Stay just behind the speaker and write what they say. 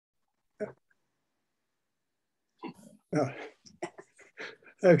Oh,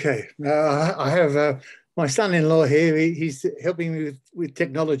 okay. I have my son-in-law here. He's helping me with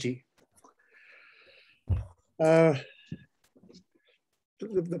technology. Uh,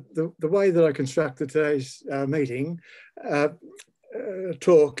 the way that I constructed today's meeting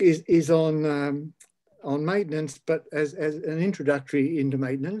talk is on maintenance, but as an introductory into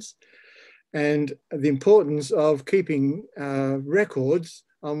maintenance, and the importance of keeping records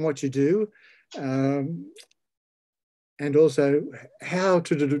on what you do, and also how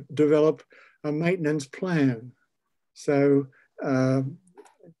to develop a maintenance plan. So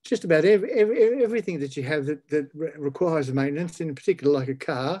just about everything that you have that requires maintenance, in particular like a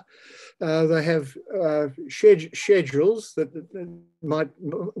car, they have schedules that might,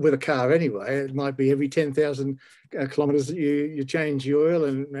 with a car anyway, it might be every 10,000 kilometres that you change the oil,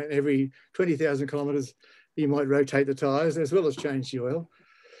 and every 20,000 kilometres you might rotate the tyres as well as change the oil.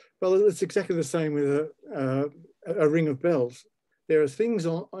 Well, it's exactly the same with a ring of bells. There are things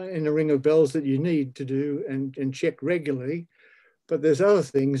in a ring of bells that you need to do and check regularly, but there's other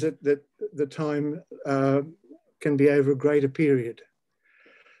things that the time can be over a greater period.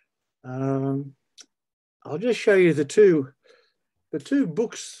 I'll just show you the two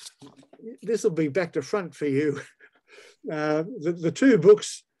books. This will be back to front for you. The two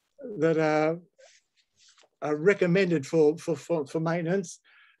books that are recommended for maintenance,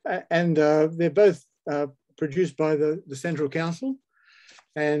 and they're both produced by the Central Council,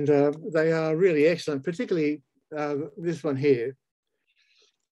 and they are really excellent, particularly this one here.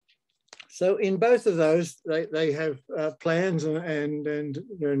 So in both of those, they have plans and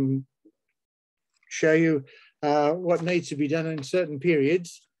show you what needs to be done in certain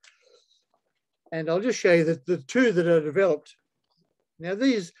periods. And I'll just show you that the two that are developed. Now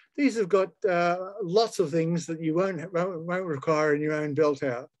these have got lots of things that you won't require in your own bell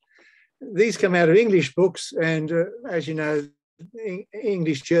tower. These come out of English books, and as you know,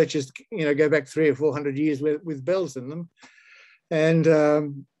 English churches, go back 300 or 400 years with bells in them, and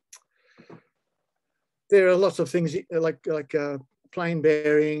there are lots of things like plain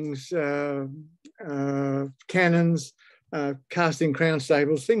bearings, cannons, casting crown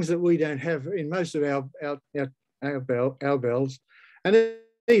stables, things that we don't have in most of our bells, and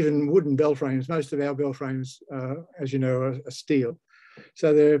even wooden bell frames. Most of our bell frames, as you know, are steel.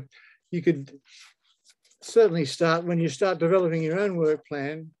 So you could certainly start, when you start developing your own work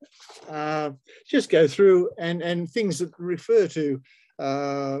plan, just go through and things that refer to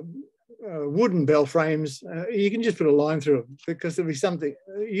wooden bell frames, you can just put a line through them, because there'll be something,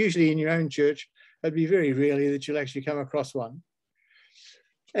 usually in your own church, it'd be very rarely that you'll actually come across one.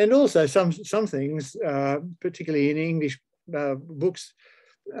 And also some things, particularly in English books,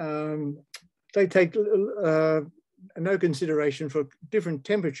 they take no consideration for different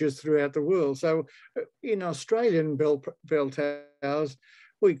temperatures throughout the world. So in Australian bell towers,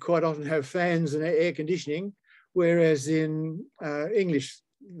 we quite often have fans and air conditioning, whereas in English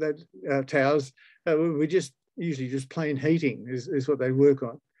towers, we usually just plain heating is what they work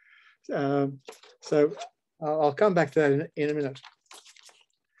on. So I'll come back to that in a minute.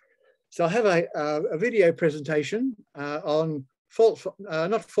 So I have a video presentation on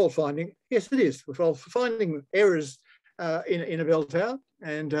not fault finding. Yes, it is for finding errors in a bell tower,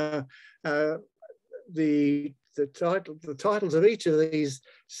 and the titles of each of these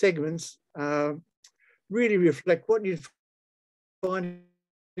segments really reflect what you find.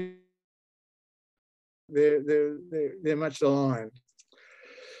 They're much aligned.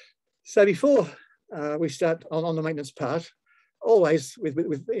 So before we start on the maintenance part, always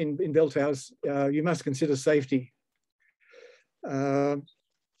in bell towers, you must consider safety. Who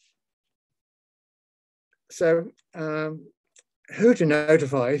to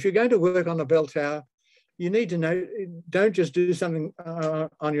notify? If you're going to work on a bell tower, you need to know, don't just do something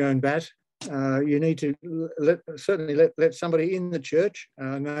on your own bat. You need to certainly let somebody in the church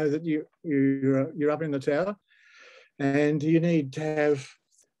know that you're up in the tower, and you need to have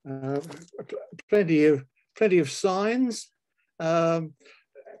plenty of signs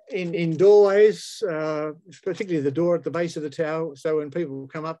in doorways, particularly the door at the base of the tower, so when people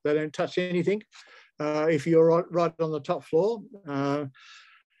come up, they don't touch anything. If you're right on the top floor,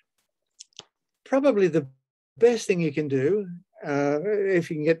 probably the best thing you can do, if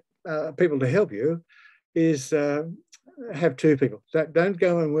you can get people to help you, is have two people. Don't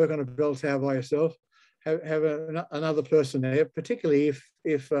go and work on a bell tower by yourself. Have another person there, particularly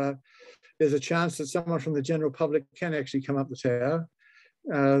if there's a chance that someone from the general public can actually come up the tower.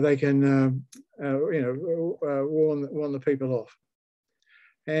 They can, warn the people off.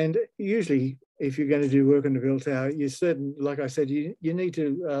 And usually, if you're going to do work on the bell tower, like I said, you need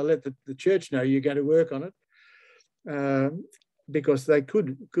to let the church know you're going to work on it. because they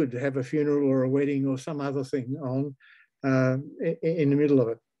could have a funeral or a wedding or some other thing on in the middle of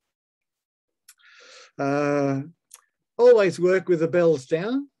it. Always work with the bells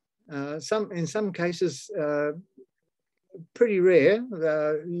down. In some cases, pretty rare,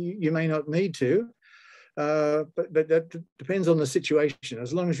 you may not need to, but that depends on the situation.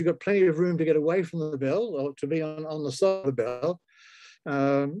 As long as you've got plenty of room to get away from the bell or to be on the side of the bell,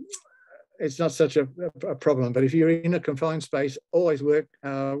 it's not such a problem. But if you're in a confined space, always work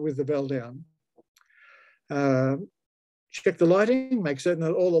with the bell down. Check the lighting, make certain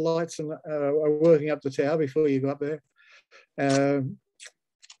that all the lights are working up the tower before you go up there.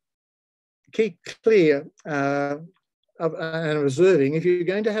 Keep clear and observing. If you're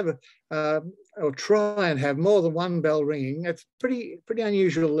going to have or try and have more than one bell ringing, it's pretty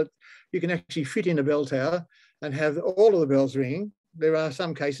unusual that you can actually fit in a bell tower and have all of the bells ringing. There are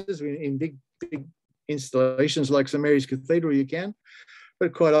some cases in big installations like St Mary's Cathedral you can,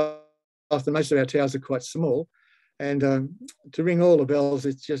 but quite often most of our towers are quite small, and to ring all the bells,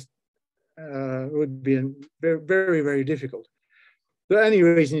 it's just would be very, very, very difficult. The only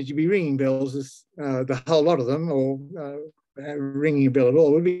reason that you'd be ringing bells is the whole lot of them, or ringing a bell at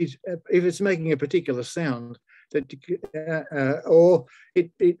all, would be if it's making a particular sound that, or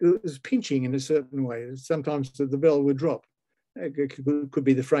it was pinching in a certain way. Sometimes the bell would drop. It could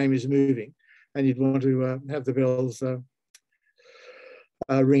be the frame is moving, and you'd want to have the bells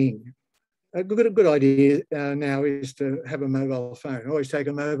ringing. A good idea now is to have a mobile phone. Always take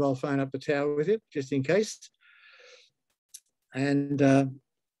a mobile phone up the tower with you, just in case. And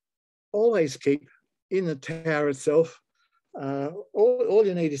always keep in the tower itself. All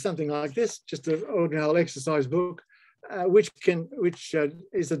you need is something like this, just an ordinary exercise book, which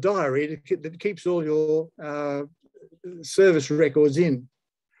is a diary that keeps all your service records in.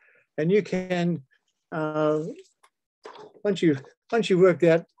 And you can, once you've worked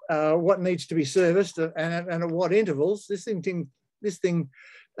out what needs to be serviced and at what intervals, this thing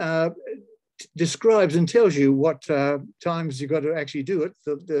describes and tells you what times you've got to actually do it,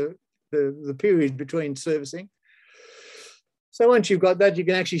 the period between servicing. So once you've got that, you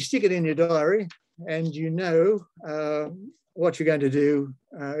can actually stick it in your diary, and you know what you're going to do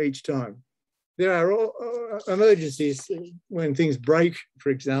each time. There are emergencies when things break,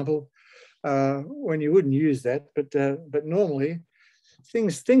 for example, when you wouldn't use that, but normally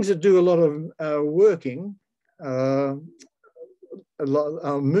things that do a lot of working,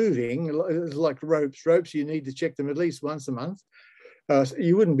 moving, like ropes, you need to check them at least once a month. So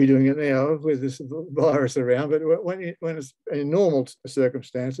you wouldn't be doing it now with this virus around, but when it's in normal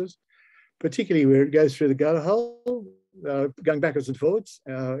circumstances, particularly where it goes through the gutter hole, going backwards and forwards,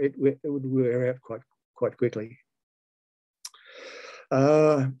 it would wear out quite quickly.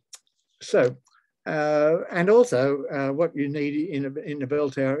 And also what you need in a bell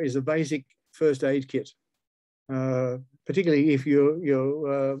tower is a basic first aid kit. Particularly if you're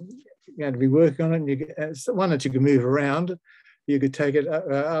going to be working on it, and you get one that you can move around, you could take it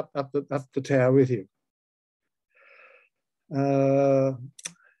up the tower with you.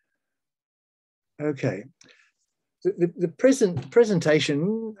 Okay, the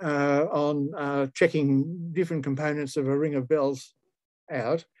presentation on checking different components of a ring of bells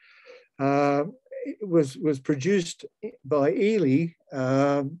out was produced by Ely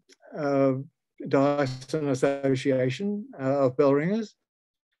Dyson Association of Bell Ringers.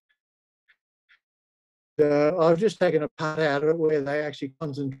 I've just taken a part out of it where they actually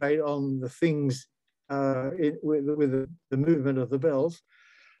concentrate on the things with the movement of the bells.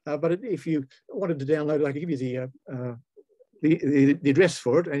 But if you wanted to download it, I could give you the address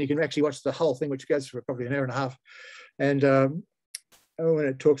for it, and you can actually watch the whole thing, which goes for probably an hour and a half. And when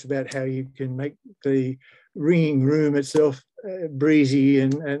it talks about how you can make the ringing room itself breezy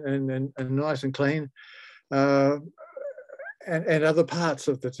and nice and clean, and other parts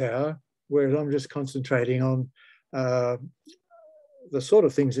of the tower, whereas I'm just concentrating on the sort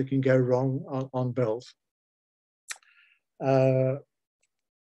of things that can go wrong on bells.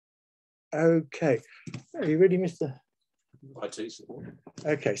 Okay, are you ready, Mr.? IT.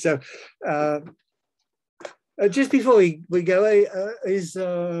 Okay, so just before we go,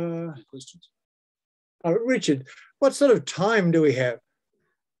 Questions? Richard, what sort of time do we have?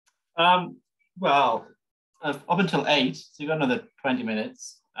 Well, up until 8, so you've got another 20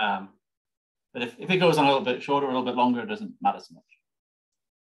 minutes. But if it goes on a little bit shorter, a little bit longer, it doesn't matter so much.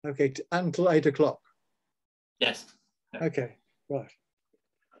 Okay, until 8 o'clock. Yes. Yeah. Okay, right.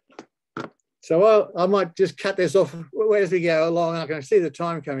 So I might just cut this off as we go along. I can see the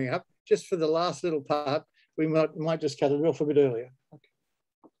time coming up. Just for the last little part, we might just cut it off a bit earlier. Okay.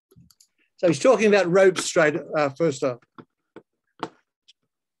 So he's talking about ropes straight first up.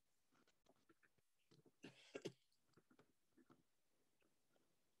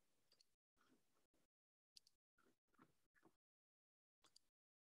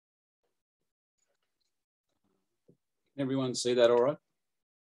 Everyone see that all right?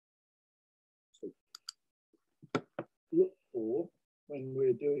 Look for when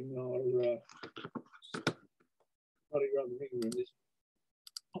we're doing our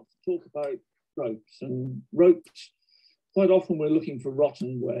talk about ropes, and ropes, quite often we're looking for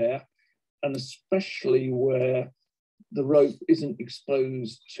rotten wear, and especially where the rope isn't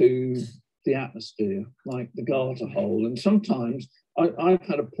exposed to the atmosphere, like the garter hole. And sometimes I've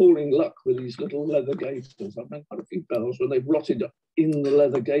had appalling luck with these little leather gaiters. I've made quite a few bells where they've rotted in the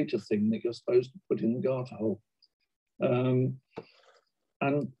leather gaiter thing that you're supposed to put in the garter hole. And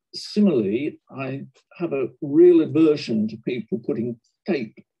similarly, I have a real aversion to people putting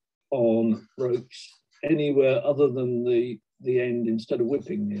tape on ropes anywhere other than the end instead of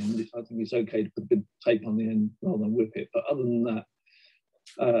whipping the end. I think it's okay to put a bit of tape on the end rather than whip it. But other than that,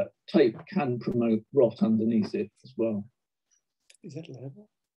 tape can promote rot underneath it as well. Is that leather?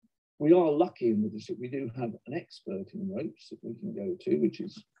 We are lucky in the district. We do have an expert in ropes that we can go to, which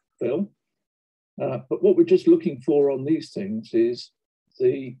is Phil. But what we're just looking for on these things is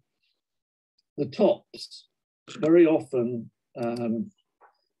the tops. Very often,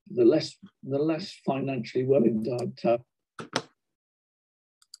 the less financially well-endowed tap,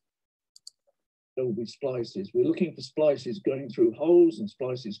 there will be splices. We're looking for splices going through holes and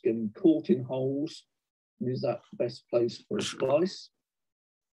splices getting caught in holes. And is that the best place for a splice?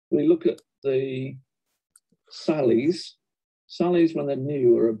 We look at the sallies. Sallies, when they're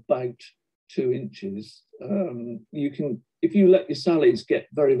new, are about 2 inches. You can, if you let your sallies get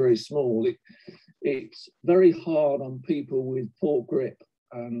very, very small, it's very hard on people with poor grip,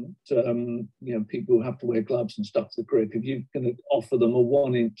 and you know, people who have to wear gloves and stuff to grip. If you're going to offer them a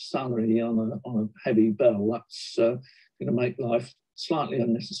 1-inch sally on a heavy bell, that's going to make life slightly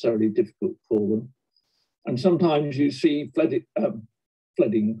unnecessarily difficult for them. And sometimes you see fluff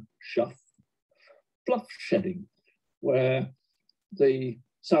shedding, where the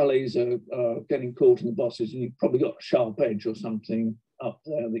sallies are getting caught in the bosses, and you've probably got a sharp edge or something up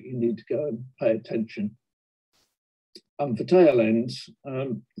there that you need to go and pay attention. And for tail ends,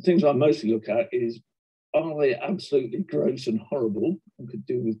 the things I mostly look at is, are they absolutely gross and horrible and could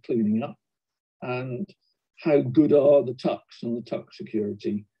do with cleaning up? And how good are the tucks and the tuck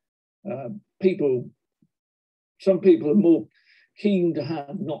security? Some people are more keen to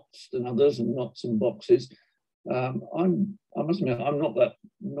have knots than others, and knots and boxes. I must admit, I'm not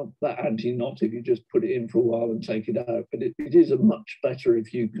that anti-knot if you just put it in for a while and take it out, but it is a much better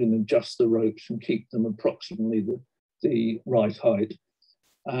if you can adjust the ropes and keep them approximately the right height.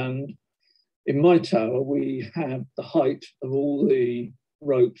 And in my tower, we have the height of all the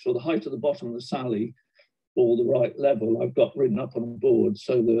ropes, or the height of the bottom of the sally, all the right level. I've got written up on a board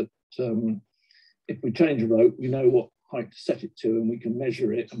so that if we change a rope, we know what height to set it to, and we can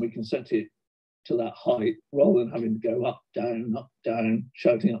measure it, and we can set it to that height rather than having to go up, down,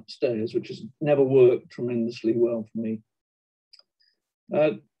 shouting upstairs, which has never worked tremendously well for me.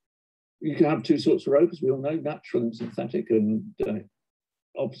 You can have 2 sorts of rope, as we all know, natural and synthetic, and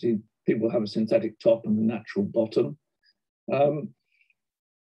obviously people have a synthetic top and a natural bottom.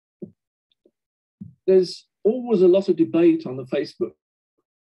 There's always a lot of debate on the Facebook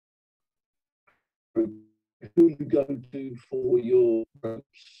group who you go to for your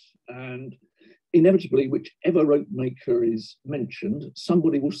ropes, and inevitably, whichever rope maker is mentioned,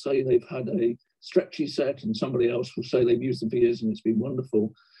 somebody will say they've had a stretchy set, and somebody else will say they've used them for years and it's been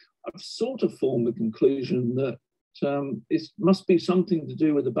wonderful. I've sort of formed the conclusion that it must be something to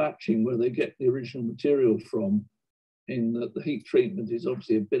do with the batching, where they get the original material from, in that the heat treatment is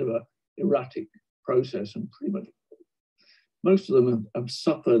obviously a bit of an erratic process, and pretty much most of them have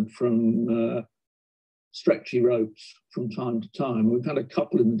suffered from stretchy ropes from time to time. We've had a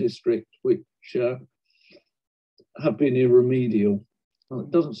couple in the district which have been irremedial. Well, it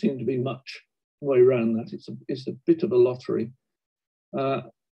doesn't seem to be much way around that. It's a bit of a lottery.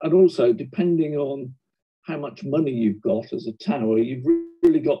 And also, depending on how much money you've got as a tower, you've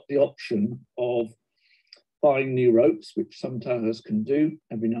really got the option of buying new ropes, which some towers can do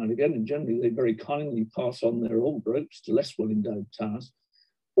every now and again, and generally they very kindly pass on their old ropes to less well-endowed towers.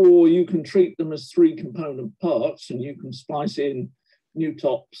 Or you can treat them as 3 component parts, and you can splice in new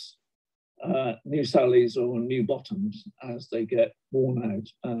tops, new sallies, or new bottoms as they get worn out.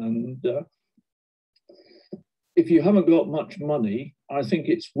 And if you haven't got much money, I think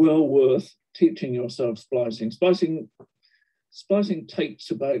it's well worth teaching yourself splicing. Splicing Splicing takes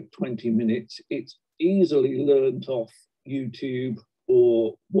about 20 minutes. It's easily learnt off YouTube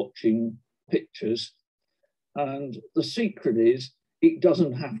or watching pictures. And the secret is it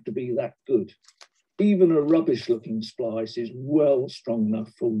doesn't have to be that good. Even a rubbish looking splice is well strong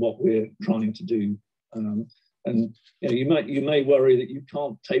enough for what we're trying to do. And you know, you may worry that you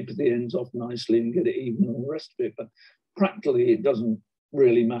can't taper the ends off nicely and get it even and all the rest of it, but practically it doesn't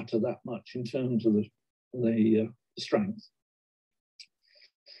really matter that much in terms of the strength.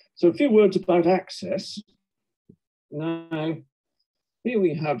 So a few words about access. Now, here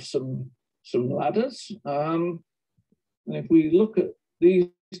we have some ladders. And if we look at these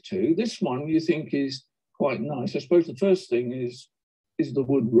two, this one you think is quite nice. I suppose the first thing is the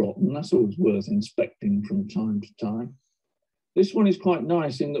wood rot, and that's always worth inspecting from time to time. This one is quite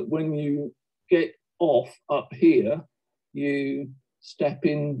nice in that when you get off up here, you step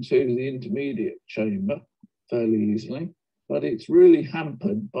into the intermediate chamber fairly easily, but it's really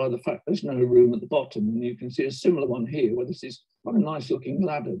hampered by the fact there's no room at the bottom. And you can see a similar one here where this is quite a nice looking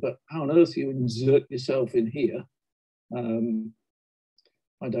ladder, but how on earth you insert yourself in here,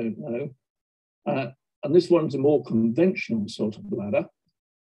 I don't know. And this one's a more conventional sort of ladder.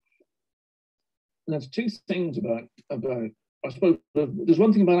 And there's two things about, I suppose, there's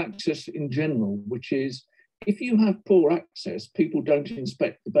one thing about access in general, which is if you have poor access, people don't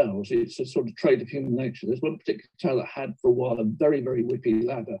inspect the bells. It's a sort of trait of human nature. There's one particular tower that had for a while a very, very whippy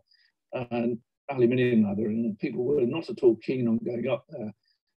ladder, an aluminium ladder, and people were not at all keen on going up there.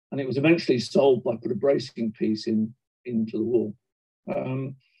 And it was eventually solved by putting a bracing piece into the wall.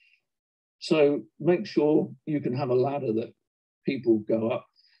 So make sure you can have a ladder that people go up.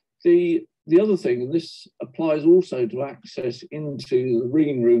 The other thing, and this applies also to access into the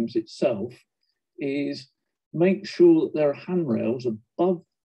reading rooms itself, is make sure that there are handrails above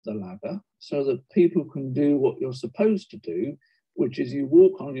the ladder so that people can do what you're supposed to do, which is you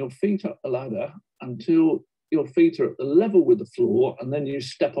walk on your feet up the ladder until your feet are at the level with the floor, and then you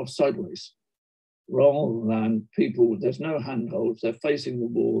step off sideways. Rather than people, there's no handholds, they're facing the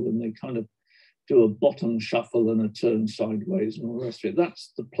wall and they kind of do a bottom shuffle and a turn sideways and all the rest of it.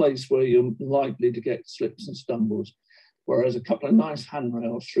 That's the place where you're likely to get slips and stumbles. Whereas a couple of nice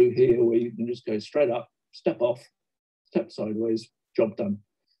handrails through here where you can just go straight up, step off, step sideways, job done.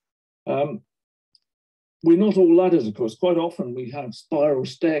 We're not all ladders, of course. Quite often we have spiral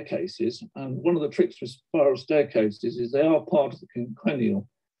staircases. And one of the tricks with spiral staircases is they are part of the quinquennial.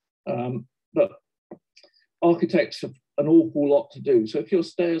 But architects have an awful lot to do. So if your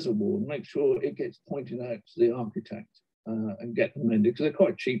stairs are worn, make sure it gets pointed out to the architect and get them mended, because they're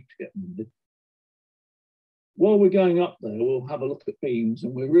quite cheap to get mended. While we're going up there, we'll have a look at beams,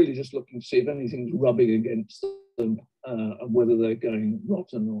 and we're really just looking to see if anything's rubbing against them and whether they're going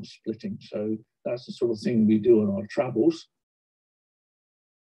rotten or splitting. So that's the sort of thing we do on our travels.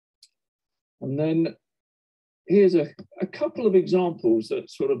 And then here's a couple of examples that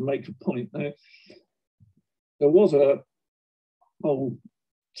sort of make a point. Now, there was a whole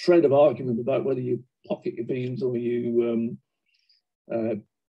thread of argument about whether you pocket your beams or you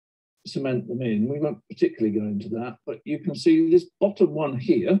cement them in. We won't particularly go into that, but you can see this bottom one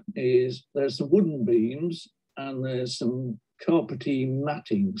here is there's some wooden beams and there's some carpety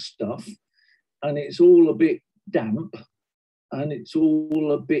matting stuff, and it's all a bit damp and it's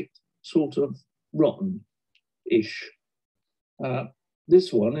all a bit sort of rotten-ish.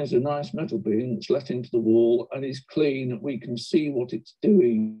 This one is a nice metal beam that's let into the wall and is clean. We can see what it's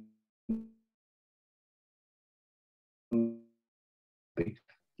doing.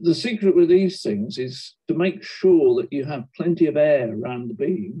 The secret with these things is to make sure that you have plenty of air around the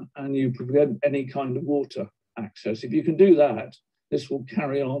beam and you prevent any kind of water access. If you can do that, this will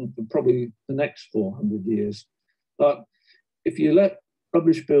carry on for probably the next 400 years. But if you let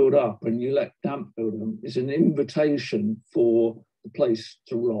rubbish build up and you let damp build up, it's an invitation for the place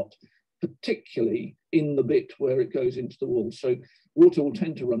to rot, particularly in the bit where it goes into the wall. So water will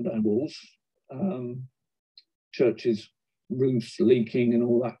tend to run down walls, churches, roofs leaking and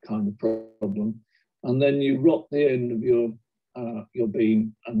all that kind of problem. And then you rot the end of your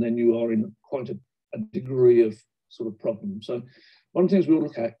beam, and then you are in quite a degree of sort of problem. So one of the things we'll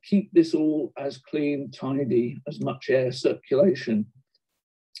look at, keep this all as clean, tidy, as much air circulation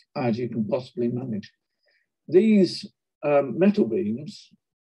as you can possibly manage. These metal beams,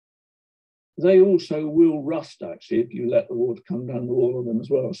 they also will rust actually if you let the water come down the wall of them as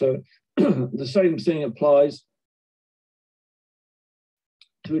well. So the same thing applies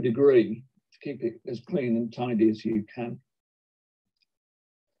to a degree to keep it as clean and tidy as you can.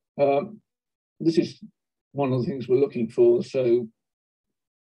 This is one of the things we're looking for. So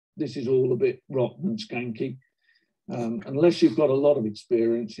this is all a bit rotten and skanky. Unless you've got a lot of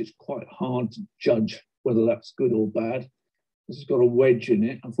experience, it's quite hard to judge whether that's good or bad. This has got a wedge in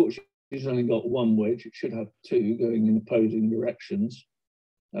it. Unfortunately, it's only got one wedge. It should have two going in opposing directions.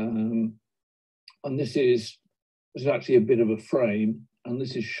 And this is actually a bit of a frame. And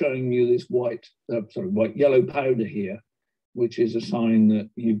this is showing you this yellow powder here, which is a sign that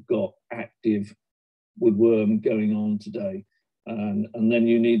you've got active woodworm going on today. And then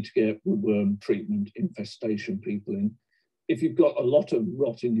you need to get woodworm treatment infestation people in. If you've got a lot of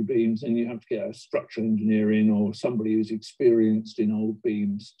rot in your beams, then you have to get a structural engineer in or somebody who's experienced in old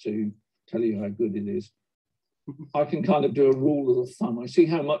beams to tell you how good it is. I can kind of do a rule of thumb. I see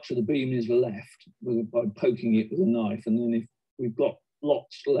how much of the beam is left by poking it with a knife. And then if we've got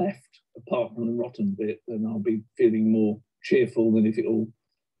lots left, apart from the rotten bit, then I'll be feeling more cheerful than if it all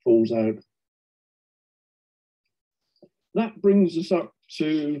falls out. That brings us up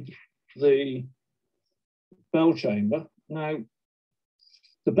to the bell chamber. Now,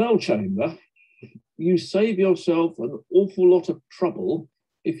 the bell chamber, you save yourself an awful lot of trouble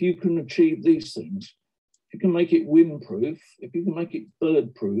if you can achieve these things. If you can make it windproof, if you can make it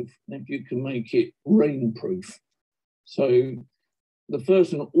bird-proof, and if you can make it rain-proof. So the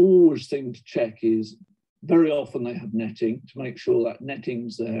first and always thing to check is very often they have netting to make sure that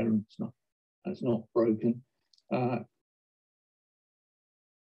netting's there and it's not broken.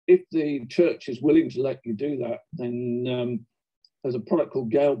 If the church is willing to let you do that, then there's a product called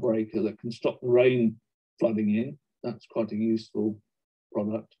Gale Breaker that can stop the rain flooding in. That's quite a useful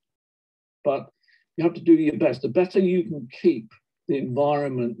product. But you have to do your best. The better you can keep the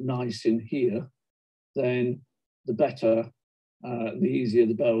environment nice in here, then the better, the easier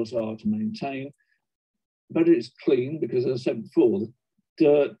the bells are to maintain. The better it's clean, because as I said before, the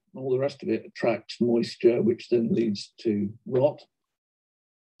dirt and all the rest of it attracts moisture, which then leads to rot.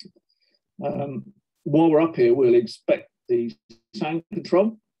 While we're up here, we'll inspect the sound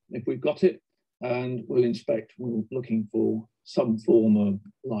control, if we've got it, and we're looking for some form of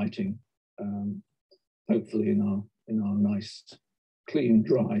lighting, hopefully in our nice, clean,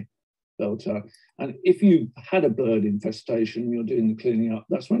 dry bell tower. And if you've had a bird infestation and you're doing the cleaning up,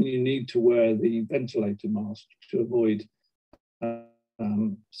 that's when you need to wear the ventilator mask to avoid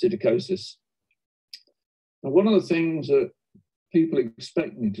psittacosis. Now, one of the things that people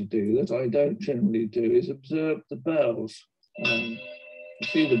expect me to do that I don't generally do is observe the bells. You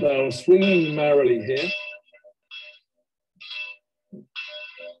see the bells swinging merrily here.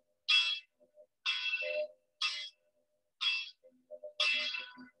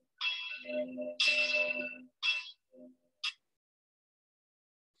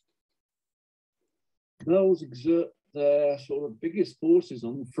 Bells exert their sort of biggest forces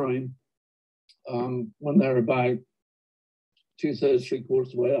on the frame when they're about 2/3, 3/4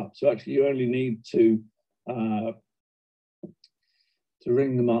 of the way up. So actually you only need to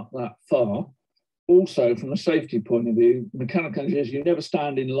ring them up that far. Also, from a safety point of view, mechanical engineers, you never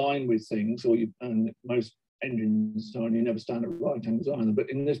stand in line with things, and most engines are, and you never stand at right angles either. But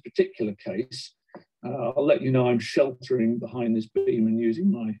in this particular case, I'll let you know I'm sheltering behind this beam and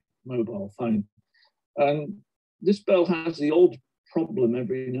using my mobile phone. And this bell has the odd problem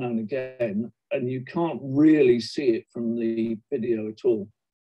every now and again, and you can't really see it from the video at all.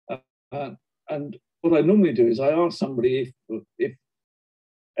 And what I normally do is I ask somebody if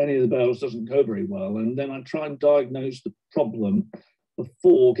any of the bells doesn't go very well, and then I try and diagnose the problem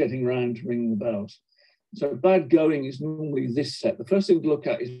before getting around to ringing the bells. So bad going is normally this set. The first thing to look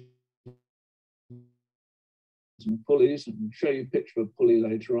at is some pulleys, and I'll show you a picture of a pulley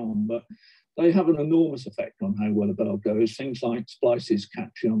later on, but they have an enormous effect on how well a bell goes. Things like splices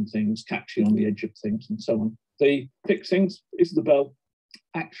catching on things, catching on the edge of things, and so on. The fixings, is the bell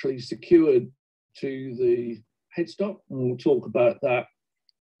actually secured to the headstock? And we'll talk about that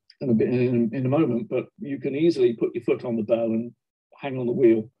in a bit in a moment, but you can easily put your foot on the bell and hang on the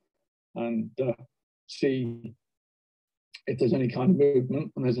wheel and see if there's any kind of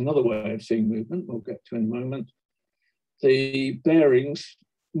movement. And there's another way of seeing movement we'll get to in a moment. The bearings,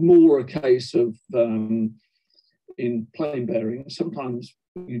 more a case of in plain bearings, sometimes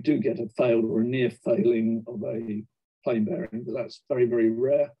you do get a failed or a near failing of a plain bearing, but that's very, very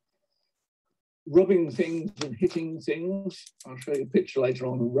rare. Rubbing things and hitting things. I'll show you a picture later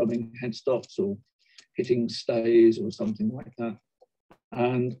on of rubbing headstocks or hitting stays or something like that.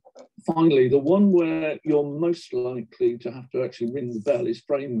 And finally, the one where you're most likely to have to actually ring the bell is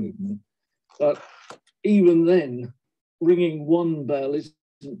frame movement. But even then, ringing one bell isn't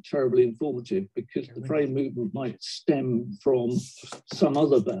terribly informative, because the frame movement might stem from some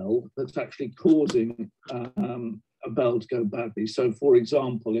other bell that's actually causing a bell to go badly. So, for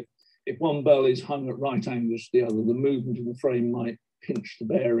example, if one bell is hung at right angles to the other, the movement of the frame might pinch the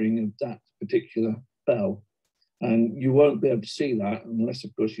bearing of that particular bell. And you won't be able to see that unless,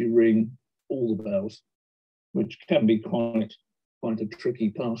 of course, you ring all the bells, which can be quite a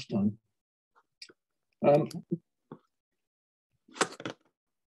tricky pastime.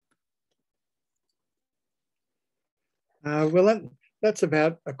 Well, that's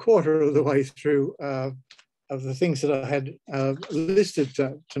about a quarter of the way through of the things that I had listed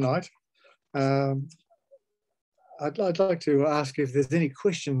tonight. I'd like to ask if there's any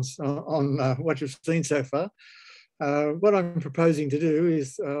questions on what you've seen so far. What I'm proposing to do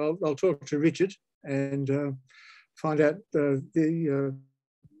is I'll talk to Richard and find out the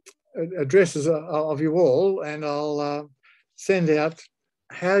addresses of you all, and I'll send out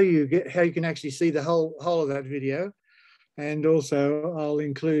how you can actually see the whole of that video, and also I'll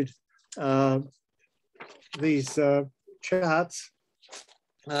include these charts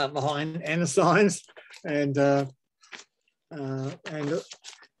behind and the signs, and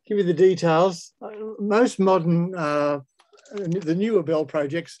give you the details. Most modern, the newer bell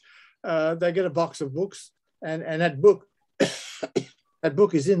projects, they get a box of books, and that book that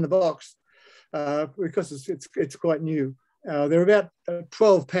book is in the box because it's quite new. They're about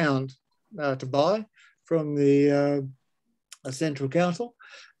 £12 to buy from the Central Council,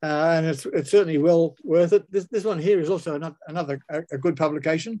 and it's certainly well worth it. This one here is also another good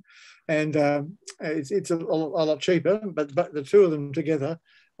publication, and it's a lot cheaper. But the two of them together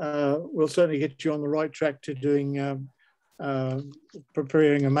will certainly get you on the right track to doing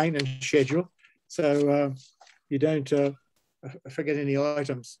preparing a maintenance schedule, so you don't forget any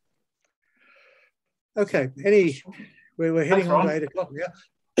items. Okay, we're heading on to 8 o'clock now.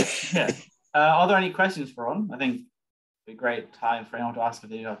 Yeah. Are there any questions for Ron? I think it'd be a great time for anyone to ask if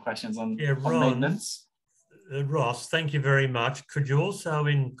they have questions on, on maintenance. Ross, thank you very much. Could you also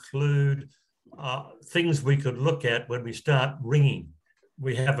include things we could look at when we start ringing?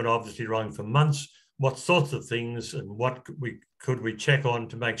 We haven't obviously rung for months. What sorts of things and what could we check on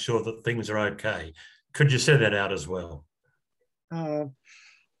to make sure that things are okay? Could you send that out as well?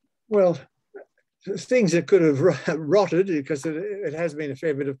 Well, things that could have rotted, because it has been a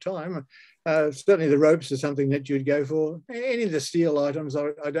fair bit of time. Certainly the ropes are something that you'd go for. Any of the steel items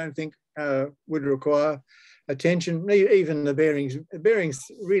I don't think would require attention. Even the bearings. The bearings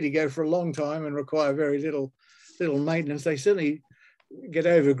really go for a long time and require very little maintenance. They certainly get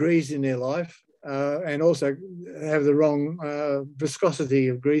over greased in their life, and also have the wrong viscosity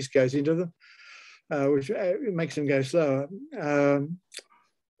of grease goes into them, which makes them go slower.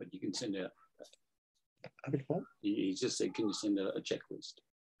 But you can send out. What? He just said, can you send out a checklist?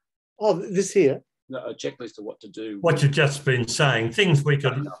 Oh, this here? No, a checklist of what to do. What you've just been saying, things we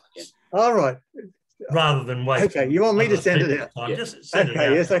could... All right. Rather than wait. Okay, you want me to send it out? Yeah. Just send it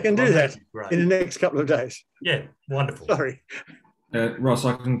out. Yes, I can do that in the next couple of days. Yeah, wonderful. Sorry. Ross,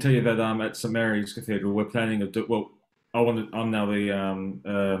 I can tell you that at St Mary's Cathedral, we're planning I'm now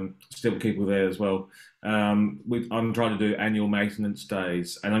the still keeper there as well. I'm trying to do annual maintenance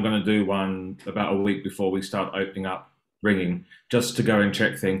days, and I'm going to do one about a week before we start opening up ringing, just to go and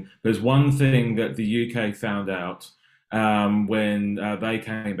check things. There's one thing that the UK found out when they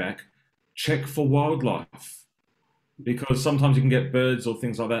came back: check for wildlife, because sometimes you can get birds or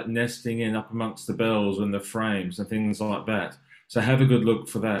things like that nesting in up amongst the bells and the frames and things like that. So have a good look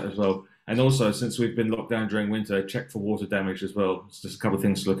for that as well. And also, since we've been locked down during winter, check for water damage as well. It's just a couple of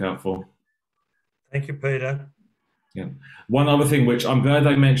things to look out for. Thank you, Peter. Yeah. One other thing, which I'm glad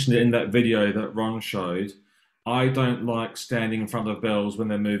they mentioned it in that video that Ron showed, I don't like standing in front of bells when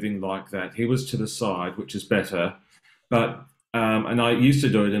they're moving like that. He was to the side, which is better. But, and I used to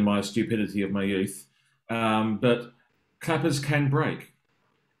do it in my stupidity of my youth, but clappers can break.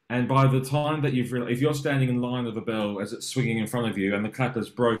 And by the time that you've realized, if you're standing in line of a bell as it's swinging in front of you and the clapper's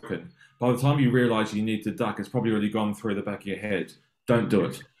broken, by the time you realize you need to duck, it's probably already gone through the back of your head. Don't do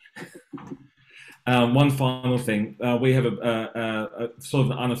it. One final thing, we have a sort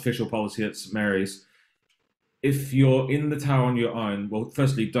of an unofficial policy at St Mary's. If you're in the tower on your own, well,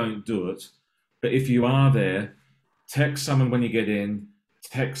 firstly, don't do it. But if you are there, text someone when you get in,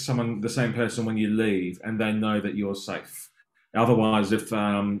 text someone, the same person when you leave, and they know that you're safe. Otherwise, but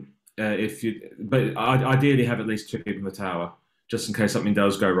ideally have at least 2 people in the tower, just in case something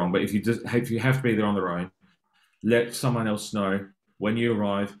does go wrong. But if you have to be there on their own, let someone else know when you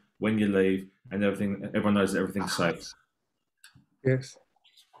arrive, when you leave, and everyone knows that everything's safe. Yes,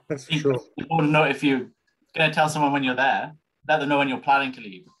 that's for sure. Important note: if you're going to tell someone when you're there, let them know when you're planning to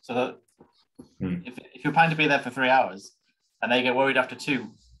leave. So that if you're planning to be there for 3 hours and they get worried after 2,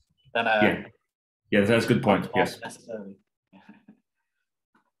 then yeah, that's a good point. Yes. Necessarily.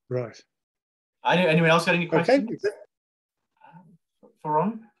 Right. Anyone else got any questions Okay. for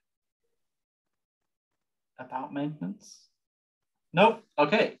Ron about maintenance? Nope.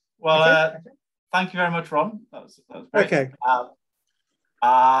 Okay. Well, thank you very much, Ron. That was great. Okay.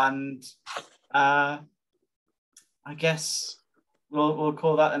 And I guess we'll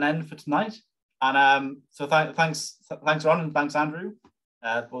call that an end for tonight. And so thanks, Ron, and thanks, Andrew.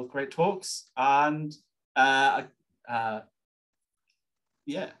 Both great talks. And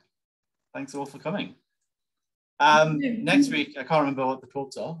yeah, thanks all for coming. Next week, I can't remember what the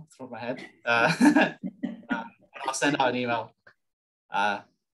talks are off the top of my head. I'll send out an email.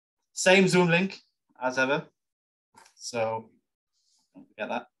 Same Zoom link as ever. So don't forget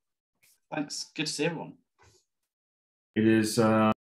that. Thanks. Good to see everyone. It is.